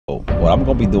what I'm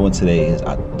gonna be doing today is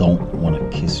I don't want to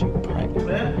kiss you prank.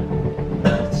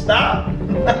 Stop.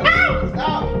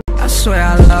 Stop. I swear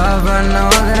I love her, know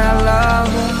that I love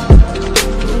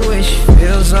her. The way she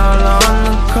feels all on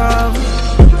the cover.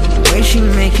 The way she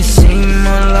make it seem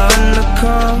all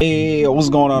undercover. Hey, what's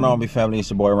going on, RB family?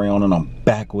 It's your boy Rayon, and I'm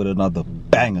back with another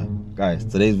banger. Guys,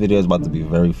 today's video is about to be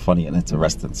very funny and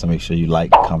interesting, so make sure you like,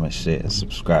 comment, share, and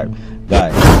subscribe.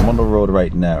 Guys, I'm on the road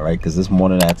right now, right? Because this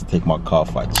morning I had to take my car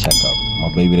for a checkup.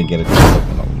 My baby didn't get a checkup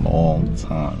in a long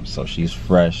time, so she's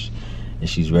fresh and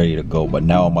she's ready to go. But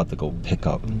now I'm about to go pick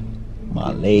up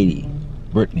my lady,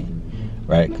 Britney,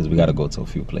 right? Because we got to go to a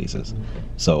few places.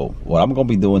 So what I'm going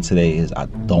to be doing today is I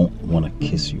don't want to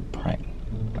kiss you prank,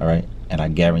 all right? And I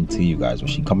guarantee you guys,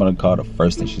 when she come in the car, the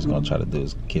first thing she's going to try to do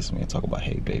is kiss me and talk about,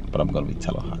 hey, babe. But I'm going to be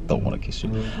telling her I don't want to kiss you.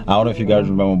 I don't know if you guys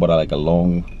remember, but like a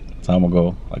long time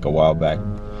ago, like a while back,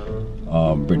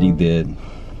 Britney did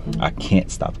I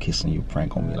can't stop kissing you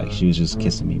prank on me. Like, she was just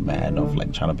kissing me mad enough,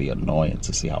 like trying to be annoying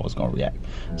to see how I was going to react.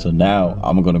 So now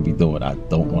I'm going to be doing I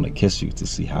don't want to kiss you to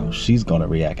see how she's going to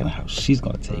react and how she's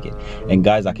going to take it. And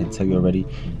guys, I can tell you already,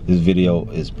 this video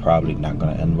is probably not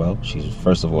going to end well.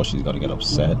 First of all, she's going to get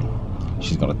upset.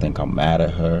 She's gonna think I'm mad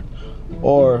at her,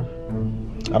 or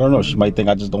I don't know, she might think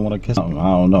I just don't want to kiss them.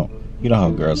 I don't know. You know how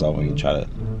girls are when you try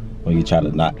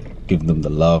to not give them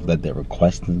the love that they're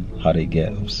requesting, how they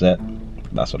get upset.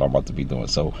 That's what I'm about to be doing.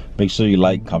 So make sure you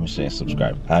like, comment, share, and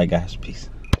subscribe. Alright guys, peace.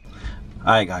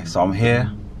 Alright guys, so I'm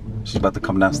here. She's about to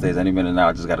come downstairs any minute now.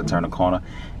 I just gotta turn the corner.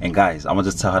 And guys, I'm gonna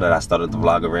just tell her that I started the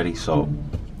vlog already, so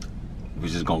we're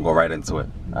just gonna go right into it.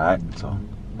 Alright, so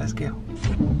let's go.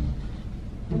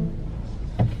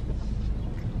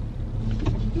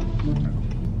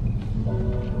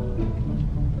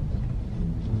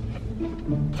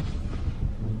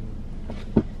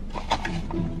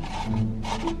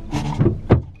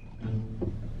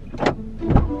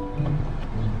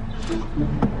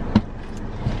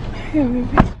 Here,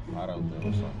 baby. I don't do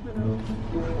what's up.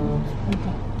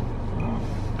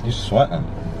 You sweating?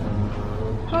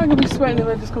 How am I gonna be sweating if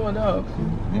I just come up?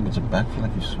 Yeah, but your back feel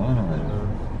like you're sweating already.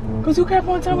 Because you kept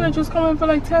on telling me that you was coming for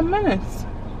like 10 minutes.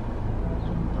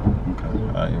 Okay,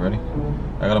 alright, you ready?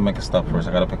 I gotta make a stop first.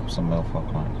 I gotta pick up some mail for a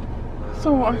client.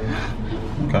 So what?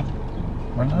 Okay.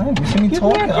 Alright, you see me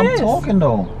talking? I'm talking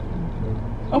though.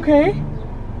 Okay.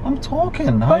 I'm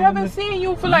talking. But I haven't seen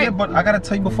you for like... Yeah, but I gotta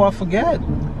tell you before I forget.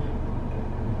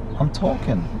 I'm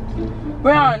talking.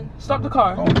 Rayon, stop the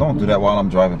car. Don't do that while I'm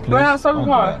driving, please. Rayon, stop the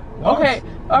car. Okay,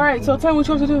 alright, so tell me what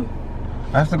you have to do.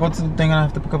 I have to go to the thing and I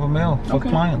have to pick up a mail for a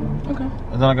client. Okay.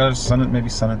 And then I gotta send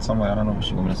it somewhere. I don't know what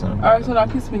she want me to send it. Alright, so now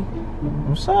kiss me.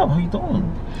 What's up? How you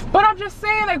doing? But I'm just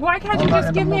saying, like, why can't you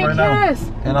just give me a kiss?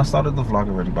 And I started the vlog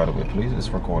already, by the way. Please, it's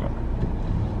recording.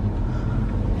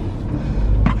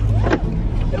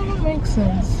 It don't make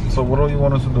sense. So what do you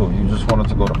want us to do? You just wanted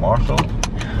to go to Marshall?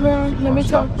 Well, let me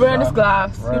tell you, Brand, this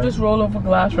glass. Right. You just roll over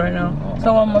glass right now. Oh,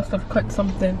 someone must have cut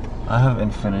something. I have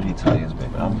infinity tires,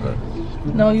 baby. I'm good.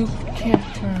 No, you can't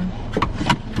turn.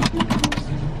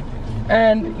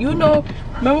 And you know,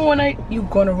 remember when you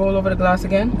gonna roll over the glass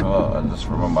again? Oh, I just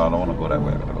remember I don't want to go that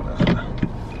way. I gotta go that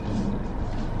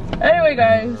way. Anyway,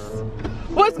 guys,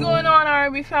 what's going on,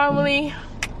 RB family?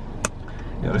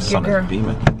 Yo, this sun is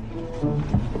beaming.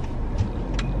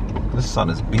 This sun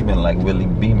is beaming like Willie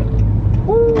beaming.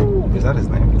 Woo! Is that his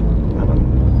name? I don't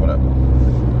know. Whatever.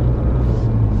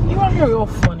 You out here real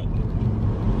funny.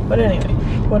 But anyway,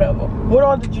 whatever. What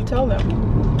all did you tell them?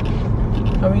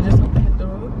 Are we just gonna hit the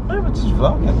road? Yeah, we're just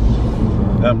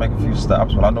vlogging. Gotta make a few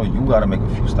stops, but I know you gotta make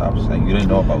a few stops. Like, you didn't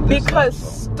know about this. Because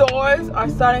stores are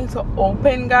starting to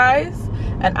open, guys.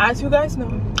 And as you guys know,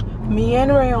 me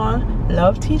and Rayon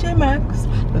love TJ Maxx,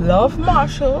 love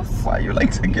Marshalls. Why you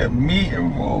like to get me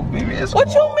involved, baby?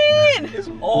 What you mean? It's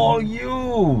all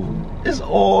you. It's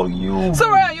all you. So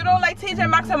Rayon, you don't like TJ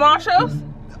Maxx and Marshalls?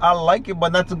 I like it,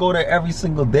 but not to go there every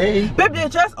single day. Babe, they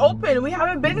just opened. We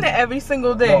haven't been there every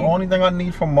single day. The only thing I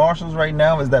need from Marshalls right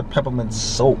now is that peppermint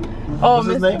soap. Oh,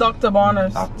 Miss Dr.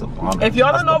 Bonner's. Dr. Bonner's. If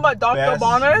y'all don't know about Dr.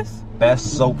 Bonner's,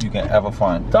 best soap you can ever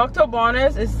find. Dr.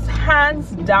 Bonner's is hands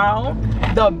down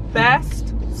the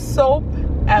best soap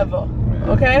ever.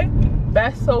 Okay?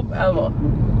 Best soap ever.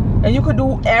 And you could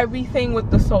do everything with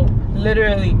the soap.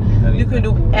 Literally. You can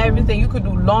do everything. You could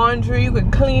do laundry, you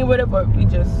could clean with it, but we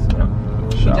just, you know.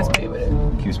 You just play with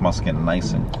it. Keeps my skin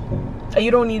nice and cool. And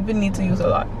you don't even need to use a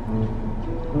lot.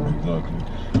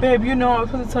 Exactly. Babe, you know, I was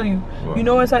supposed to tell you. What? You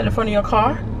know inside the front of your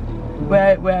car?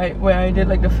 Where I did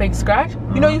like the fake scratch?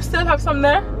 You know you still have some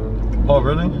there? Oh,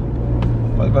 really?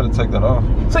 Well, you better take that off.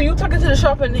 So you took it to the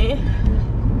shop and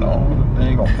No, they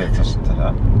ain't gonna pay attention to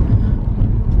that.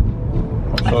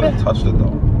 So they touched it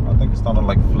though. I think it's starting to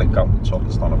like flick out. The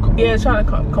chocolate's starting to come off. Yeah, it's trying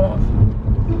to come off.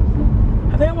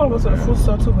 I think I want to go to the food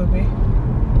store too, baby.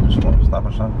 Which one? Stop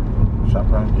and Shop?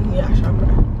 ShopRite? Yeah,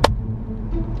 ShopRite.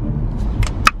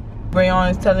 Rayon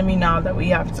is telling me now that we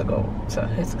have to go to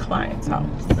his client's house.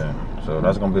 Yeah. So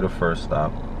that's gonna be the first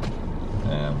stop.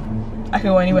 And I can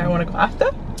go anywhere I want to go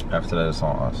after? after that, it's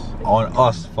on us. On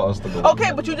us for us to go.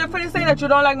 Okay, but you just pretty saying that you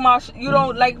don't like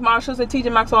Marshalls and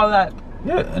TJ Maxx, all that.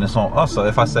 Yeah, and it's on us. So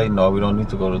if I say no, we don't need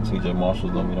to go to TJ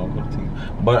Marshalls, then we don't go to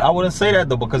TJ. But I wouldn't say that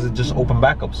though, because it just opened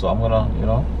back up. So I'm gonna, you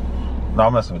know. No,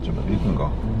 I'm messing with you, but you can go.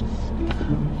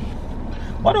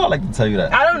 Why do I like to tell you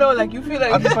that? I don't know, like you feel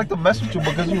like I just like to mess with you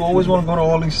because you always want to go to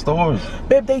all these stores.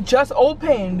 Babe, they just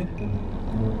opened.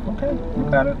 Okay, you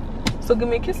got it. So give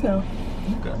me a kiss now.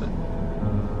 You got it.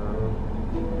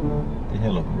 Your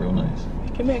hair looking real nice.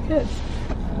 Give me a kiss.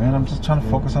 Man, I'm just trying to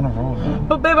focus on the road, man.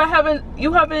 But babe,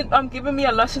 you haven't given me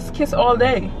a luscious kiss all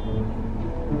day.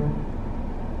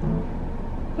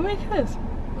 Give me a kiss.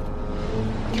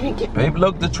 Give me a kiss. Babe,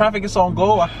 look, the traffic is on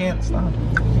go. I can't stop.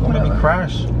 You're gonna make me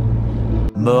crash.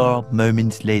 More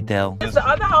moments later. It's the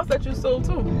other house that you sold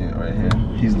too. Yeah, right here.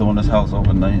 He's doing this house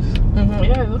over nice.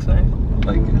 Yeah, it looks nice.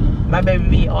 Like it. My baby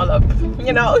be all up.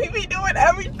 You know, he be doing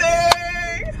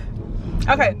everything.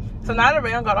 Okay, so now that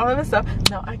Rayon got all of his stuff,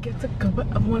 now I get to go where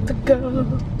I want to go.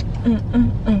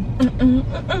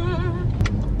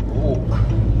 Ooh,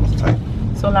 it's tight.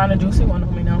 So Lana Juicy one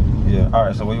on me now. Yeah,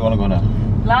 alright, so where you wanna go now?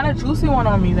 Lana Juicy one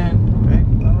on me then. Babe,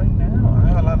 not right now. I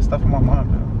have a lot of stuff in my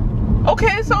mind now.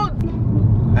 Okay, so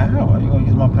How? How you gonna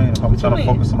use my pain if I'm trying to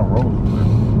focus on the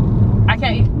road? I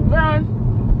can't eat. Rayon,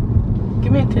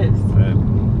 give me a kiss. Babe,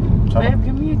 Babe,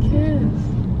 give me a kiss.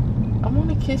 I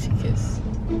want a kissy kiss.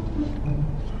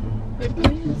 Babe,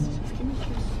 please, just give me a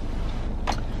kiss.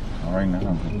 Alright now,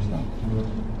 babe, stop.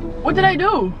 What did I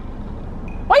do?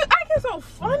 Why you acting so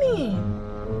funny?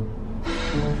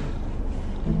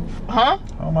 Huh?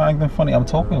 How am I acting funny? I'm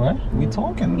talking, right? We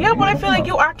talking. Yeah, but I feel like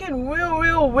you acting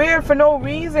real weird for no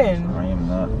reason. I am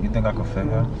not. You think I could fit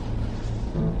here?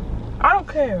 I don't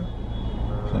care.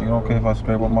 So you don't care if I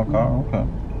scrape up my car? Okay.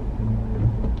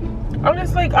 I'm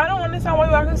just like, I don't understand why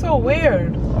you acting so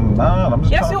weird. I'm not. I'm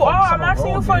just Yes, trying you to focus are. on I'm asking the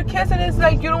you road, for a babe. kiss, and it's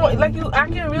like you don't like you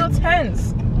acting real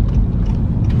tense.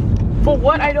 For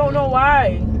what? I don't know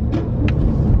why.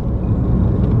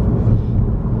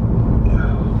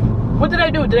 What did I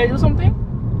do? Did I do something?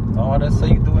 No, I didn't say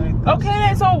you do anything. Okay,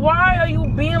 then, so why are you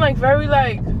being like very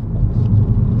like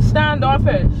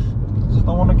standoffish? I just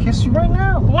don't want to kiss you right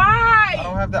now. I Why?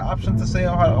 don't have the option to say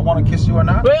I want to kiss you or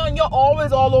not. Rayon, you're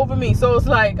always all over me, so it's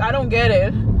like I don't get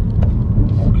it.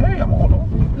 Okay, I'm all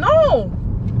over you. No.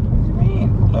 What do you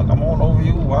mean? Look, I'm all over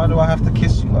you. Why do I have to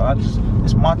kiss you?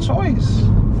 It's my choice.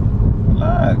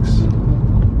 Relax.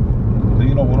 Do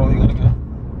you know what all you gotta get?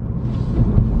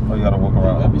 Oh, you gotta walk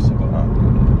around every single hour.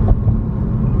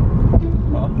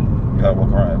 Huh? You gotta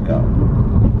walk around every hour.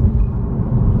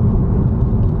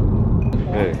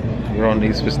 Hey, you don't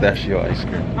need pistachio ice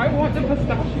cream. I want the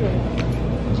pistachio.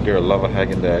 This girl love a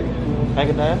Haagen-Dazs.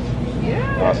 Haagen-Dazs?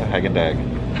 Yeah. Oh, it's a Haagen-Dazs.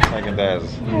 Haagen-Dazs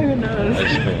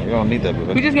ice cream. You don't need that,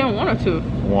 baby. We just getting one or two?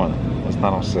 One. It's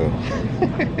not on sale.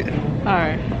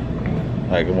 Alright.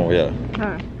 Alright, come over here.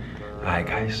 Alright. Alright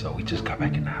guys, so we just got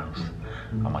back in the house.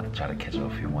 I'm about to try to catch her a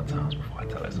few more times before I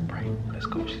tell her it's a prank. Let's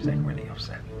go, she's like really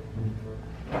upset.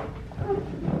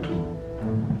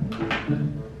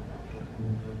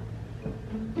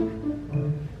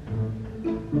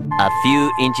 A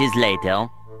few inches later.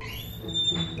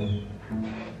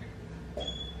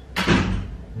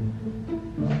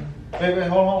 Wait,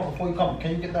 hold on before you come.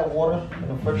 Can you get that water in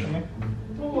the fridge for me?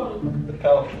 What? The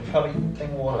Cali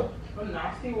thing water. A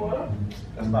nasty water?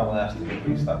 That's not nasty.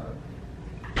 Please stop it.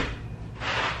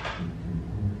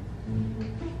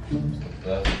 It's the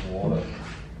best water.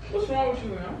 What's wrong with you,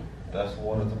 man? Best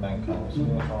water to mankind. What's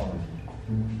wrong with you?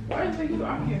 Why do you think you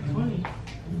acting funny?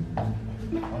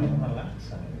 Why are you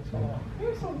relaxing? What's going on?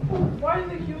 You're so cool. Why do you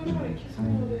think you were trying to kiss me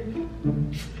all day?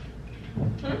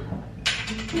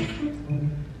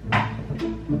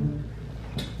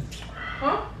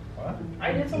 Huh? What?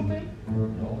 I did something?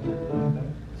 No.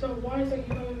 So why is it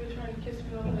you haven't been trying to kiss me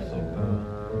all day? So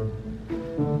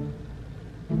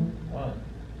what?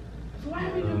 So why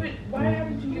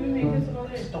haven't you given me a kiss all I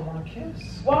day? just don't want to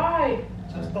kiss. Why?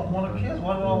 Just don't want to kiss.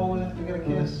 Why do I always have to get a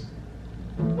kiss?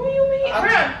 What do you mean?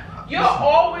 You're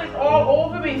always all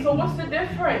over me, so what's the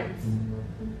difference?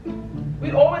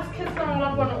 We always kiss them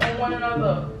up on one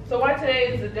another. So why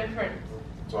today is the difference?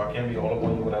 So I can't be all up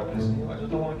on you without kissing you. I just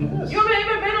don't want to kiss. You haven't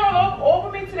even been all over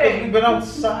me today. We've been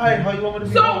outside. How you want me to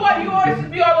be? So what? You always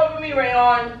be all over me,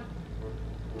 Rayon.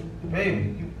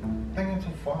 Baby, you thinking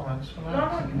too far, man. Just relax.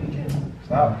 No, give me a kiss.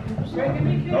 Stop. Ray, give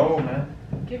me a kiss. No, man.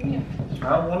 Give me a kiss. I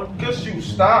don't want to kiss you.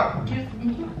 Stop. Give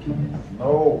me a kiss.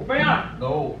 No. Rayon.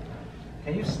 No.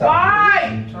 Can you stop? Why?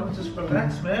 I'm trying to just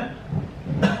relax, man.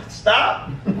 Stop.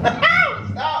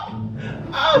 Stop.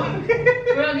 Oh.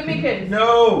 Rayon, give me a kiss.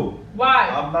 No. Why?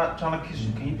 I'm not trying to kiss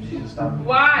you. Can you please stop?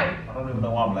 Why? I don't even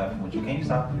know why I'm laughing with you. Can you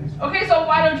stop, please? Okay, so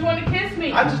why don't you want to kiss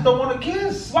me? I just don't want to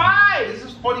kiss. Why? This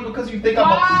is funny because you think I'm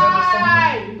upset or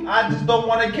something. I just don't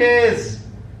want to kiss.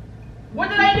 What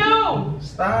did I do?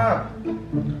 Stop.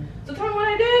 So tell me what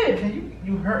I did. Can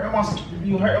you hurting my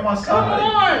side?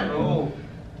 Come on. No.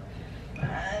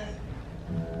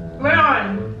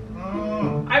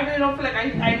 Rayon, I really don't feel like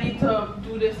I need to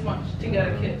do this much to get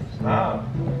a kiss. Stop.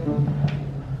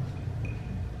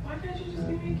 Why can't you just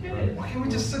give me a kiss? Why can't we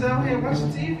just sit down here and watch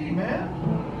TV, man?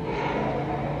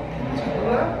 Can we just do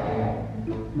that?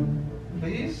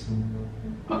 Please?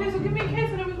 Okay, so give me a kiss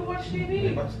and then we can watch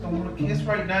TV. I just don't want to kiss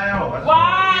right now.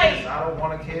 Why? I don't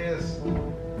want to kiss.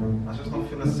 I just don't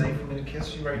feel it's safe for me to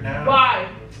kiss you right now. Why?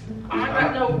 I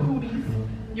got no cooties.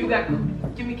 You got cooties.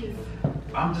 Give me a kiss.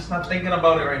 I'm just not thinking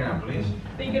about it right now, please.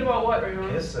 Thinking about what, Rayon?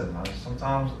 Kissing.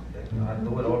 Sometimes I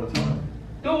do it all the time.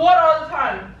 Do what all the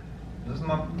time? Just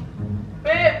not.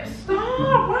 Babe,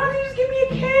 stop. Why don't you just give me a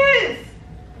kiss?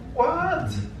 What?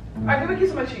 Alright, give me a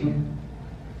kiss on my cheek.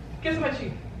 Kiss on my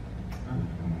cheek.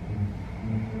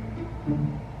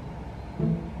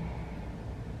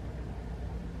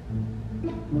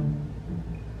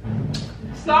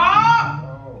 Stop!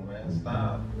 No, man,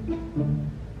 stop.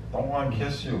 Don't want to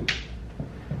kiss you.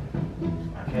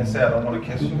 I can't say I don't want to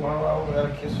kiss you. Why would I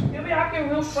gotta kiss you? You'll be acting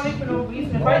real funny for no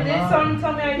reason. If No, I did I'm not. something,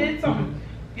 tell me I did something.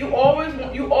 You always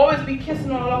be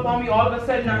kissing all up on me. All of a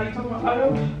sudden now you're talking about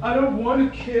I don't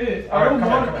want to kiss. I don't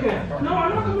want to kiss. No,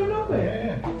 I'm not coming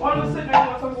nowhere. Yeah. All of a sudden now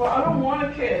you're talking about I don't want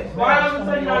to kiss. Why all of a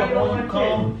sudden now you don't want to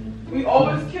kiss? We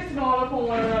always kissing all up on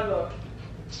one another.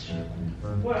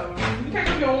 Whatever. You take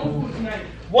up your own food tonight.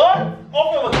 What?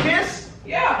 Off of a kiss?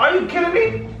 Yeah. Are you kidding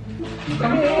me?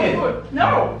 Come here.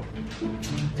 No.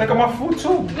 Take up my food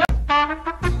too.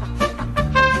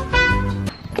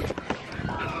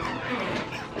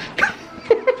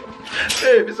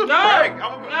 Babe, it's a prank.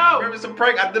 Babe, it's a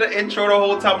prank. I did an intro the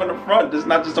whole time in the front. This is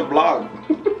not just a vlog.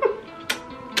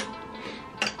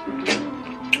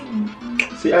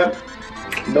 See, I have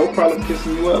no problem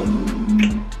kissing you up.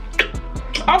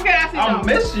 Okay, I see. I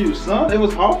miss you, son. It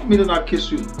was hard for me to not kiss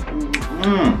you.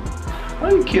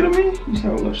 Are you kidding me? You see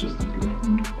how luscious this is?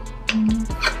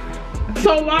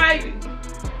 So why?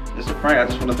 It's a prank. I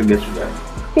just wanted to get you back.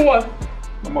 What?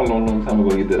 Remember a long time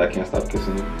ago you did I Can't Stop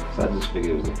Kissing You? So I just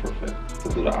figured it was the perfect to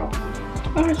do the opposite.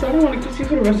 Alright, so I don't want to kiss you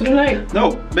for the rest of the night.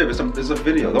 No, babe, it's a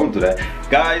video. Don't do that.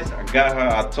 Guys, I got her.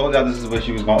 I told y'all this is what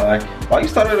she was gonna act. Why you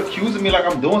started accusing me like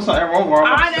I'm doing something wrong or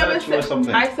I'm upset at you or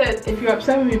something? I said if you're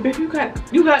upset with me, babe, you got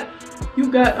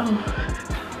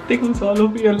thickness all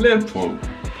over your lips. Whoa.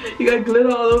 You got glitter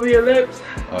all over your lips.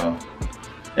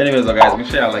 Anyways, guys, make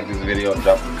sure y'all like this video and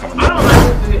drop a comment. I don't like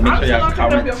this video. Make sure y'all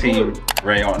comment team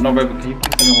Rayon. No, baby, can you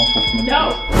please send me one for me? No.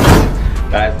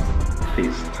 Guys,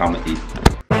 peace. Time to eat.